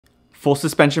Full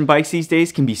suspension bikes these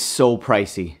days can be so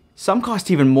pricey. Some cost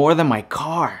even more than my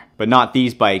car. But not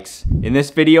these bikes. In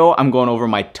this video, I'm going over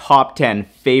my top 10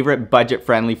 favorite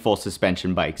budget-friendly full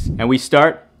suspension bikes. And we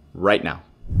start right now.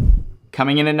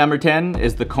 Coming in at number 10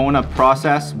 is the KONA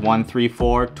Process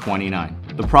 13429.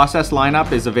 The Process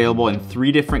lineup is available in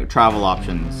 3 different travel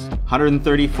options: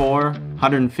 134,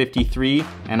 153,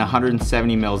 and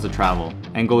 170 mils of travel,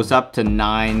 and goes up to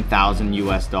 $9,000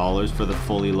 US for the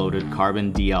fully loaded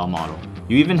carbon DL model.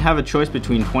 You even have a choice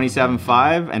between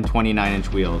 27.5 and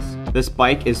 29-inch wheels. This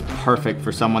bike is perfect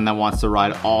for someone that wants to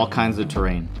ride all kinds of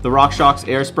terrain. The RockShox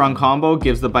air sprung combo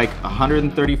gives the bike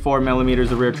 134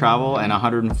 millimeters of rear travel and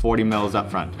 140 mils up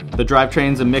front. The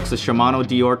drivetrain's a mix of Shimano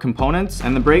DEORE components,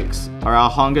 and the brakes are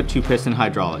Alhanga 2-piston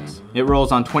hydraulics. It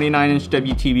rolls on 29-inch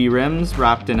WTB rims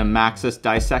wrapped in a Maxxis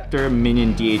Dissector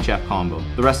Minion DHF combo.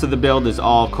 The rest of the build is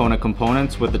all KONA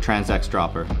components with the TRANCE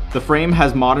dropper. The frame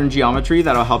has modern geometry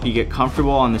that'll help you get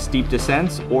comfortable on the steep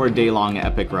descents or day-long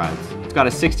epic rides. It's got a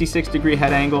 66-degree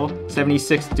head angle,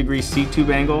 76-degree seat tube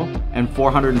angle, and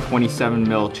 427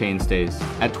 mil chain stays.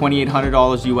 At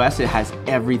 $2,800 US, it has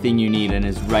everything you need and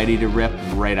is ready to rip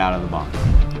right out of the box.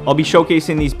 I'll be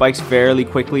showcasing these bikes fairly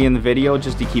quickly in the video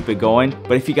just to keep it going,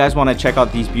 but if you guys want to check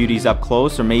out these beauties up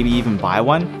close or maybe even buy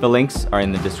one, the links are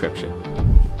in the description.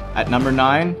 At number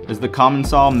 9 is the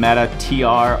COMMENCAL Meta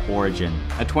TR Origin.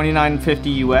 At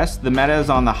 $2,950 US, the Meta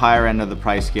is on the higher end of the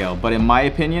price scale, but in my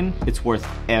opinion, it's worth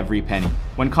every penny.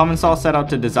 When COMMENCAL set out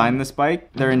to design this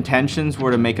bike, their intentions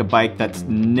were to make a bike that's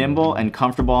nimble and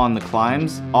comfortable on the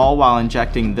climbs, all while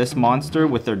injecting this monster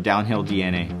with their downhill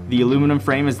DNA. The aluminum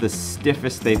frame is the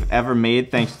stiffest they've ever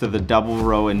made thanks to the double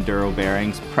row enduro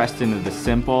bearings pressed into the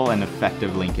simple and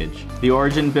effective linkage. The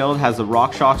Origin build has a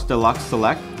RockShox Deluxe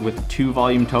Select with 2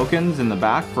 volume tokens in the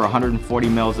back for 140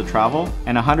 mils of travel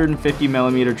and 150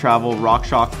 millimeter travel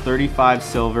RockShox 35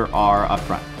 Silver R up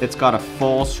front. It's got a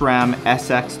full SRAM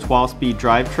SX 12-speed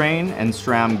drivetrain and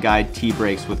SRAM Guide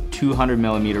T-brakes with 200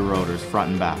 millimeter rotors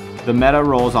front and back. The Meta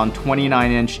rolls on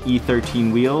 29-inch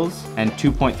E13 wheels and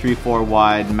 2.34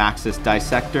 wide Maxxis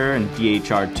Dissector and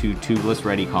DHR2 tubeless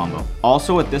ready combo.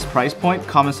 Also at this price point,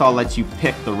 COMMENCAL lets you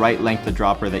pick the right length of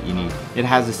dropper that you need. It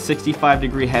has a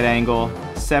 65-degree head angle,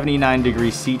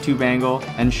 79-degree seat tube angle,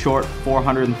 and short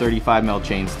 435 mil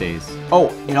chain stays.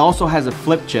 Oh, it also has a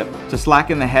flip chip to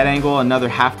slacken the head angle another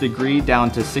half degree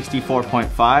down to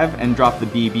 64.5 and drop the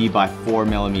BB by 4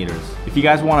 millimeters. If you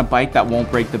guys want a bike that won't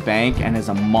break the bank and is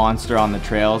a monster on the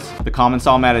trails, the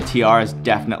COMMENCAL Meta TR is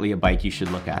definitely a bike you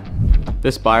should look at.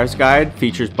 This buyer's guide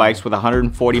features bikes with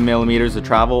 140 millimeters of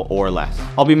travel or less.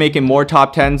 I'll be making more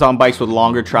top 10s on bikes with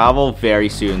longer travel very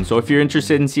soon, so if you're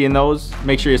interested in seeing those,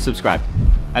 make sure you subscribe.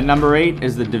 At number 8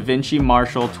 is the DEVINCI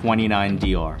Marshall 29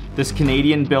 DEORE. This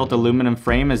Canadian-built aluminum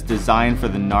frame is designed for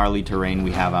the gnarly terrain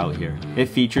we have out here. It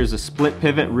features a split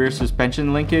pivot rear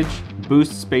suspension linkage,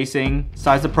 boost spacing,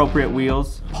 size-appropriate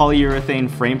wheels, polyurethane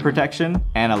frame protection,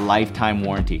 and a lifetime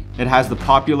warranty. It has the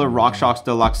popular RockShox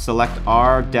Deluxe Select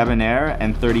R Debonair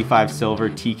and 35 Silver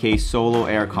TK Solo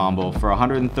Air combo for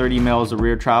 130 mils of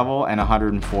rear travel and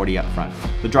 140 up front.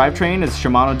 The drivetrain is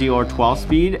Shimano DEORE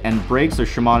 12-speed and brakes are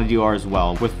Shimano DEORE as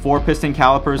well, with 4-piston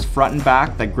calipers front and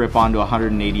back that grip onto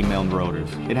 180 mm rotors.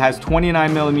 It has 29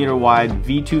 mm wide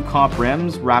V2 comp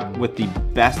rims wrapped with the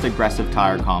best aggressive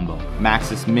tire combo: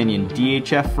 Maxxis Minion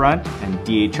DHF front and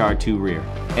DHR2 rear.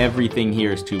 Everything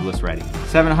here is tubeless ready.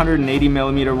 780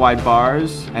 mm wide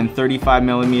bars and 35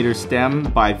 mm stem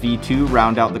by V2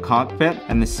 round out the cockpit,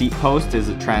 and the seat post is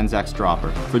a TRANCE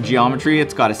dropper. For geometry,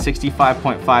 it's got a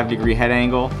 65.5 degree head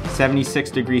angle, 76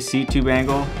 degree seat tube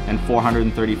angle, and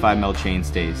 435 mil chain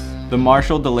stays. The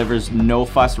Marshall delivers no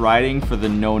fuss riding for the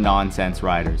no nonsense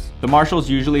riders. The Marshall's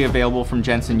usually available from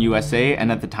Jensen USA,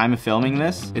 and at the time of filming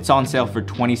this, it's on sale for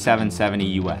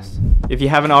 $27.70 US. If you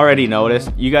haven't already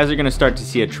noticed, you guys are going to start to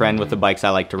see a trend with the bikes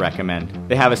I like to recommend.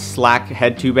 They have a slack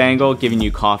head tube angle, giving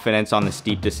you confidence on the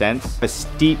steep descents, a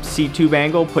steep seat tube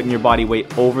angle, putting your body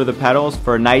weight over the pedals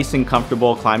for a nice and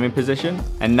comfortable climbing position,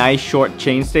 and nice short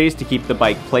chain stays to keep the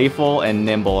bike playful and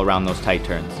nimble around those tight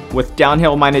turns. With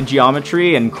downhill-minded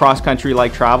geometry and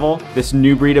cross-country-like travel, this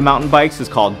new breed of mountain bikes is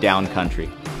called downcountry.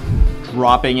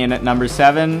 Dropping in at number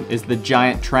 7 is the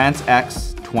giant TRANCE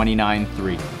X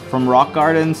 29.3. From rock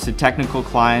gardens to technical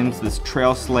climbs, this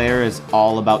trail slayer is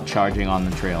all about charging on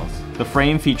the trails. The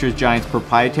frame features Giant's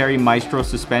proprietary Maestro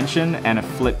suspension and a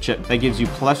flip chip that gives you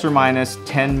plus or minus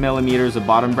 10 millimeters of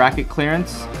bottom bracket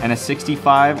clearance and a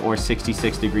 65 or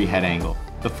 66 degree head angle.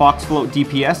 The Fox Float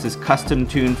DPS is custom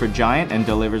tuned for Giant and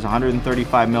delivers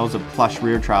 135 mils of plush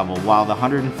rear travel, while the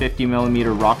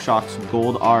 150mm RockShox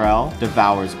Gold RL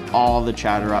devours all the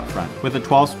chatter up front. With a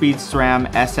 12-speed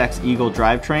SRAM SX Eagle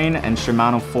drivetrain and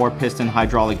Shimano 4-piston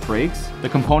hydraulic brakes, the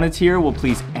components here will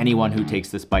please anyone who takes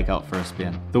this bike out for a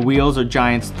spin. The wheels are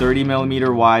Giant's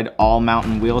 30mm wide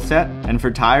all-mountain wheel set, and for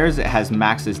tires it has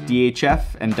Maxxis DHF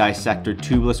and Dissector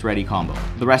tubeless ready combo.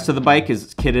 The rest of the bike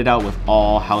is kitted out with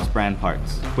all house brand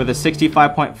parts. With a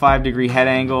 65.5 degree head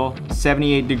angle,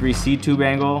 78 degree C-tube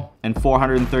angle, and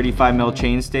 435mm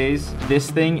chain stays, this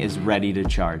thing is ready to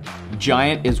charge.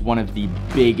 Giant is one of the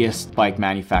biggest bike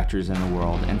manufacturers in the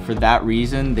world, and for that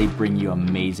reason, they bring you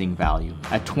amazing value.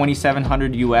 At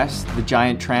 $2,700 US, the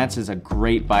Giant Trance is a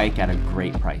great bike at a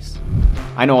great price.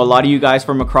 I know a lot of you guys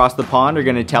from across the pond are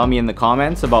gonna tell me in the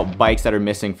comments about bikes that are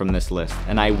missing from this list,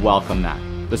 and I welcome that.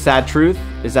 The sad truth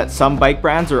is that some bike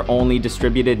brands are only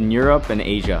distributed in Europe and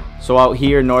Asia. So out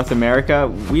here in North America,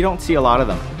 we don't see a lot of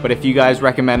them. But if you guys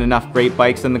recommend enough great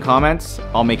bikes in the comments,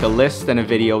 I'll make a list and a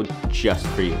video just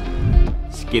for you.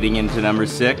 Skidding into number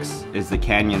 6 is the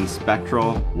Canyon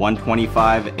Spectral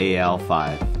 125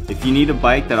 AL5. If you need a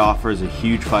bike that offers a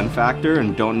huge fun factor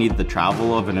and don't need the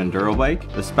travel of an enduro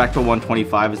bike, the Spectral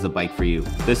 125 is the bike for you.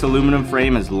 This aluminum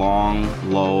frame is long,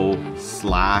 low,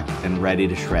 slack, and ready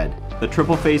to shred. The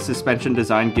triple phase suspension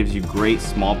design gives you great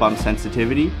small bump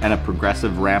sensitivity and a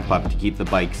progressive ramp up to keep the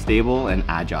bike stable and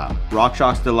agile.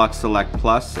 RockShox Deluxe Select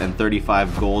Plus and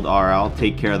 35 Gold RL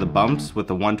take care of the bumps with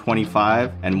the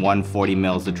 125 and 140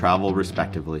 mils of travel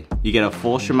respectively. You get a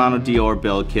full Shimano DEORE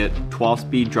build kit,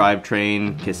 12-speed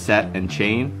drivetrain, cassette and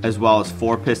chain, as well as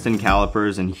 4-piston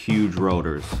calipers and huge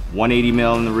rotors,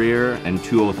 180mm in the rear and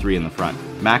 203 in the front.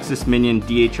 Maxxis Minion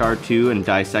DHR2 and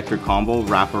Dissector combo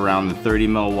wrap around the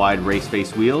 30mm wide race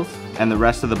face wheels, and the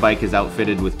rest of the bike is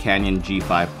outfitted with Canyon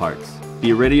G5 parts. The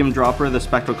iridium dropper the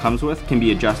Spectral comes with can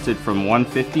be adjusted from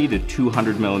 150 to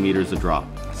 200mm of drop.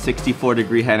 64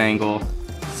 degree head angle,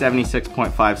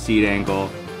 76.5 seat angle,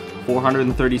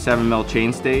 437mm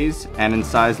chain stays, and in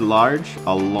size large,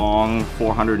 a long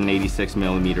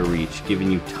 486mm reach,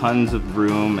 giving you tons of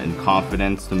room and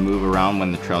confidence to move around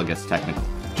when the trail gets technical.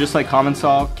 Just like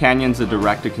COMMENCAL, Canyon's a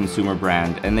direct-to-consumer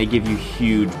brand, and they give you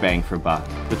huge bang for buck.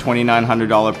 The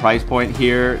 $2,900 price point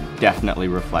here definitely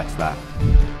reflects that.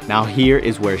 Now here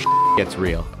is where gets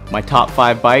real. My top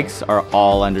 5 bikes are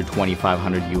all under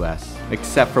 $2,500 US,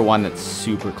 except for one that's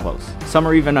super close. Some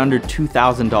are even under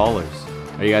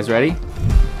 $2,000. Are you guys ready?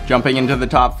 Jumping into the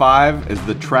top 5 is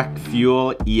the Trek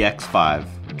Fuel EX5.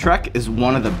 Trek is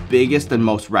one of the biggest and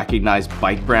most recognized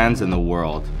bike brands in the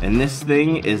world, and this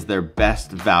thing is their best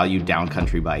value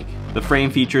downcountry bike. The frame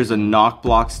features a knock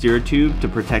block steer tube to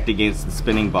protect against the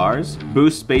spinning bars,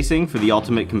 boost spacing for the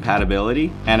ultimate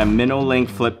compatibility, and a Minolink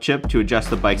flip chip to adjust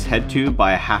the bike's head tube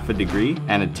by a half a degree,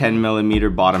 and a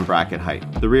 10mm bottom bracket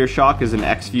height. The rear shock is an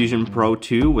X-Fusion Pro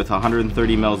 2 with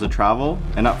 130 mils of travel,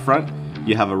 and up front,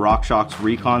 you have a RockShox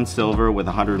Recon Silver with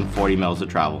 140 mils of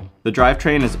travel. The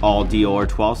drivetrain is all DEORE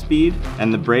 12-speed,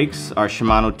 and the brakes are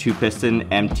Shimano 2-piston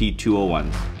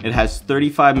MT201s. It has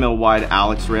 35mm wide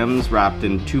Alex rims wrapped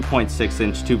in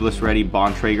 2.6-inch tubeless ready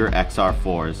Bontrager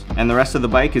XR4s, and the rest of the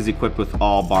bike is equipped with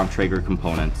all Bontrager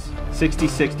components.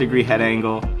 66 degree head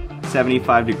angle,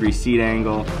 75 degree seat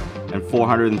angle, and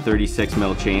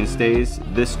 436mm chain stays.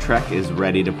 This Trek is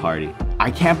ready to party.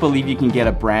 I can't believe you can get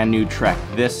a brand new Trek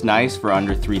this nice for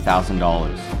under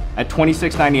 $3,000. At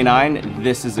 $2,699,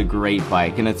 this is a great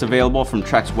bike, and it's available from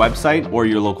Trek's website or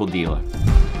your local dealer.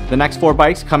 The next 4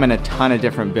 bikes come in a ton of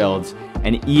different builds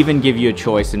and even give you a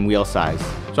choice in wheel size.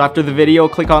 So after the video,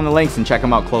 click on the links and check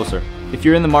them out closer. If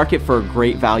you're in the market for a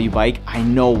great value bike, I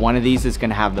know one of these is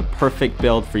going to have the perfect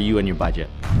build for you and your budget.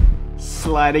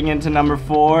 Sliding into number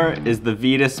 4 is the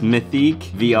VITUS MYTHIQUE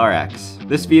VRX.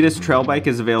 This VITUS trail bike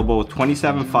is available with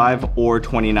 27.5 or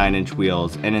 29-inch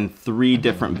wheels and in 3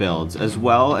 different builds, as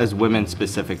well as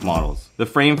women-specific models. The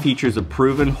frame features a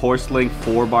proven horse-link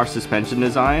 4-bar suspension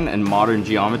design and modern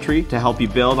geometry to help you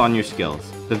build on your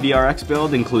skills. The VRX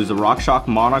build includes a RockShox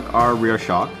Monarch R rear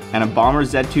shock and a Bomber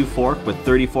Z2 fork with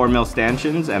 34mm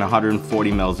stanchions and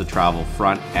 140 mils of travel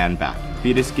front and back.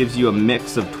 VITUS gives you a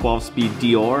mix of 12-speed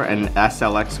DEORE and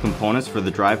SLX components for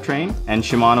the drivetrain, and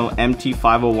Shimano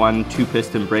MT501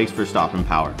 2-piston brakes for stop and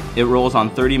power. It rolls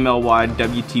on 30mm wide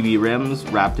WTB rims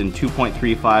wrapped in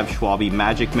 2.35 Schwalbe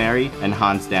Magic Mary and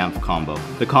Hans Dampf combo.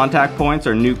 The contact points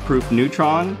are nuke-proof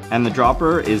Neutron, and the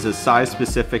dropper is a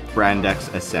size-specific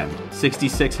Brandex Ascend.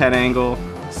 66 head angle,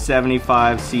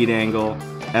 75 seat angle,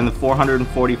 and the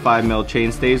 445mm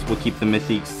chain stays will keep the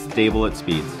MYTHIQUE stable at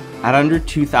speeds. At under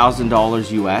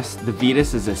 $2,000 US, the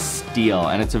VITUS is a steal,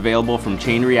 and it's available from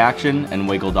Chain Reaction and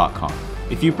Wiggle.com.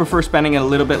 If you prefer spending a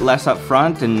little bit less up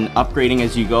front and upgrading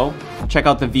as you go, check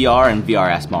out the VR and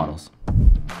VRS models.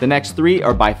 The next three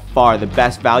are by far the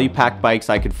best value pack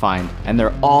bikes I could find, and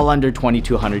they're all under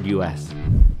 $2,200 US.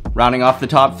 Rounding off the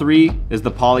top three is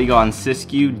the Polygon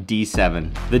SISKIU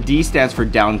D7. The D stands for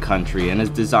down country and is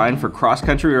designed for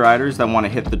cross-country riders that want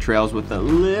to hit the trails with a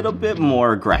little bit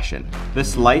more aggression.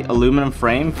 This light aluminum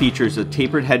frame features a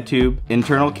tapered head tube,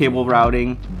 internal cable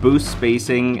routing, boost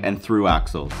spacing, and through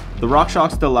axles. The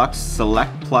RockShox Deluxe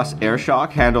Select Plus Air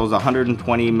Shock handles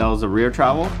 120 mils of rear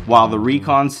travel, while the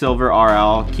Recon Silver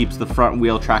RL keeps the front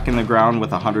wheel tracking the ground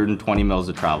with 120 mils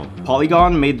of travel.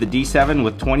 Polygon made the D7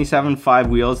 with 27.5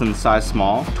 wheels in the size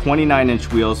small,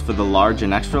 29-inch wheels for the large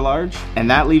and extra large, and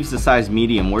that leaves the size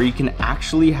medium, where you can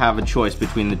actually have a choice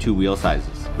between the two wheel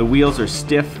sizes. The wheels are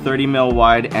stiff 30 mil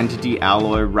wide Entity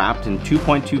alloy wrapped in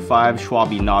 2.25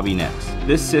 Schwalbe knobby nicks.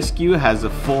 This SISKIU has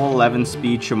a full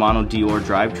 11-speed Shimano DEORE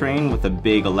drivetrain with a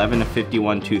big 11 to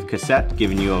 51 tooth cassette,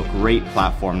 giving you a great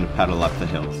platform to pedal up the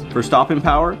hills. For stopping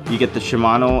power, you get the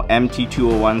Shimano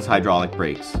MT201's hydraulic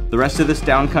brakes. The rest of this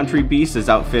downcountry beast is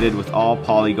outfitted with all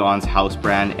Polygon's house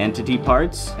brand Entity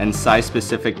parts and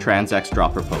size-specific TRANCE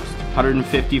dropper post.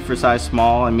 150 for size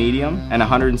small and medium, and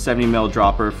 170 mil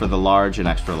dropper for the large and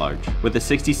extra large. With a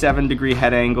 67-degree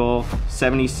head angle,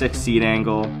 76 seat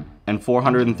angle, and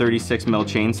 436 mil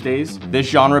chain stays, this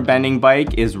genre-bending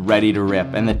bike is ready to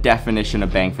rip and the definition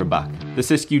of bang for buck. The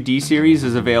SISKIU D series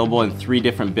is available in 3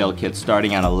 different build kits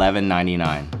starting at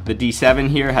 $11.99. The D7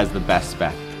 here has the best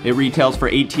spec. It retails for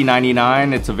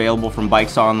 $18.99, it's available from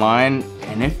Bikes Online,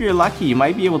 and if you're lucky, you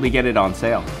might be able to get it on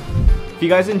sale. If you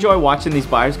guys enjoy watching these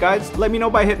buyer's guides, let me know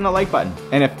by hitting the like button.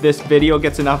 And if this video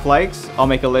gets enough likes, I'll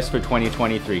make a list for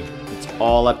 2023. It's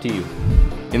all up to you.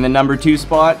 In the number 2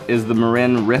 spot is the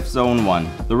Marin Rift Zone 1.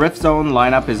 The Rift Zone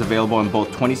lineup is available in both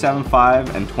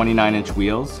 27.5 and 29-inch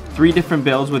wheels, 3 different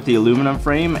builds with the aluminum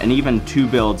frame, and even 2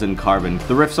 builds in carbon.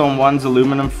 The Rift Zone 1's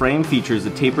aluminum frame features a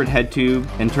tapered head tube,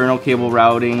 internal cable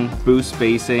routing, boost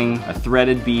spacing, a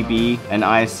threaded BB, and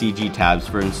ISCG tabs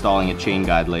for installing a chain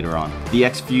guide later on. The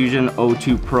X-Fusion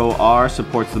O2 Pro R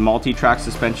supports the multi-track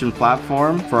suspension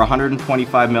platform for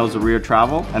 125 mils of rear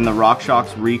travel, and the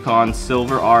RockShox Recon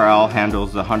Silver RL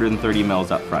handles the 130 mils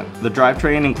up front. The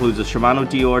drivetrain includes a Shimano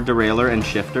DEORE derailleur and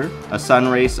shifter, a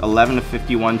Sunrace 11 to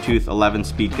 51 tooth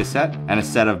 11-speed cassette, and a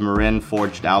set of Marin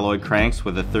forged alloy cranks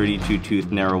with a 32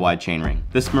 tooth narrow wide chainring.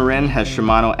 This Marin has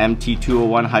Shimano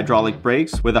MT201 hydraulic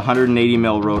brakes with 180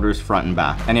 mil rotors front and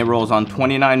back, and it rolls on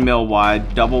 29 mil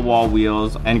wide double wall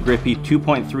wheels and grippy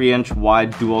 2.3 inch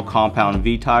wide dual compound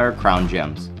V tire crown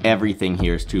gems. Everything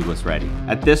here is tubeless ready.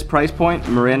 At this price point,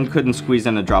 Marin couldn't squeeze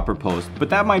in a dropper post, but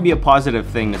that might be a positive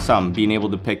thing to some, being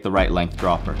able to pick the right length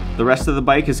dropper. The rest of the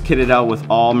bike is kitted out with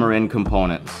all Marin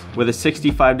components, with a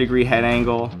 65-degree head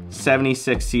angle,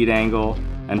 76 seat angle,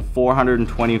 and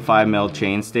 425 mil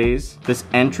chain stays. This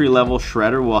entry-level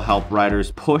shredder will help riders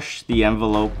push the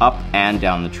envelope up and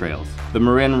down the trails. The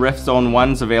Marin Rift Zone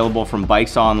 1's available from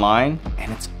Bikes Online,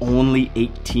 and it's only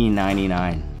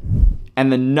 $18.99. And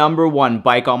the number 1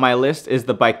 bike on my list is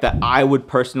the bike that I would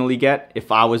personally get if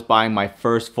I was buying my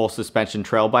first full suspension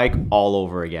trail bike all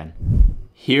over again.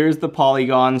 Here's the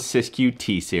Polygon SISKIU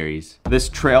T series. This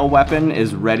trail weapon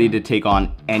is ready to take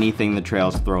on anything the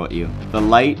trails throw at you. The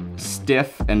light,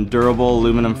 stiff, and durable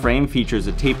aluminum frame features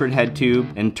a tapered head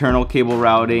tube, internal cable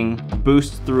routing,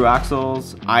 boost through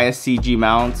axles, ISCG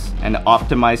mounts, and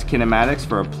optimized kinematics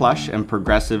for a plush and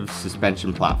progressive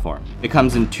suspension platform. It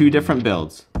comes in 2 different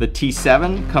builds. The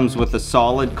T7 comes with a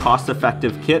solid,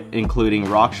 cost-effective kit including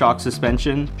RockShox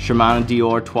suspension, Shimano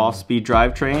DEORE 12-speed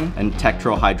drivetrain, and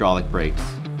Tektro hydraulic brakes.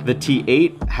 The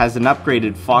T8 has an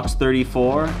upgraded Fox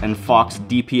 34 and Fox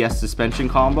DPS suspension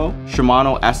combo,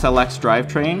 Shimano SLX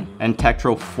drivetrain, and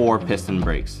Tektro 4 piston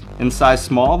brakes. In size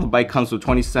small, the bike comes with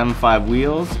 27.5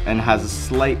 wheels and has a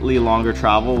slightly longer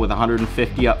travel with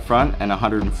 150 up front and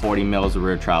 140 mils of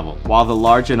rear travel, while the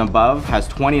large and above has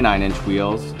 29-inch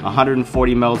wheels,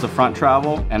 140 mils of front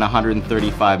travel, and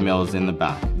 135 mils in the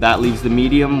back. That leaves the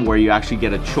medium, where you actually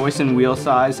get a choice in wheel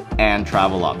size and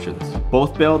travel options.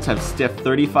 Both builds have stiff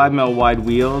 35 mil wide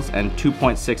wheels and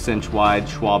 2.6 inch wide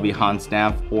Schwalbe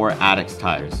Hansdampf or Addix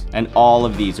tires, and all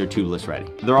of these are tubeless ready.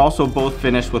 They're also both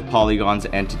finished with Polygon's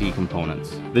Entity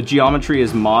components. The geometry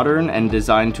is modern and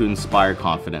designed to inspire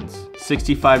confidence.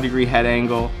 65-degree head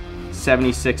angle,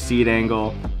 76 seat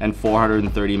angle, and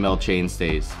 430 mil chain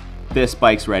stays. This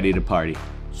bike's ready to party.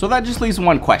 So that just leaves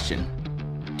one question.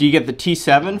 Do you get the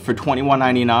T7 for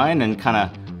 $21.99 and kind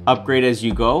of upgrade as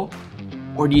you go?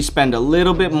 Or do you spend a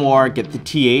little bit more, get the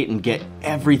T8 and get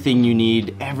everything you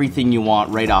need, everything you want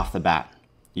right off the bat?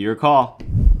 Your call.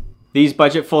 These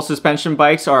budget full suspension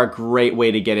bikes are a great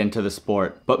way to get into the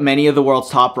sport, but many of the world's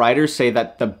top riders say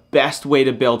that the best way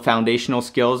to build foundational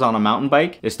skills on a mountain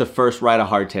bike is to first ride a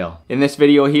hardtail. In this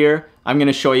video here, I'm going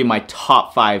to show you my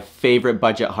top 5 favorite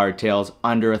budget hardtails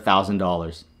under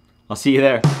 $1,000. I'll see you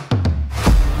there.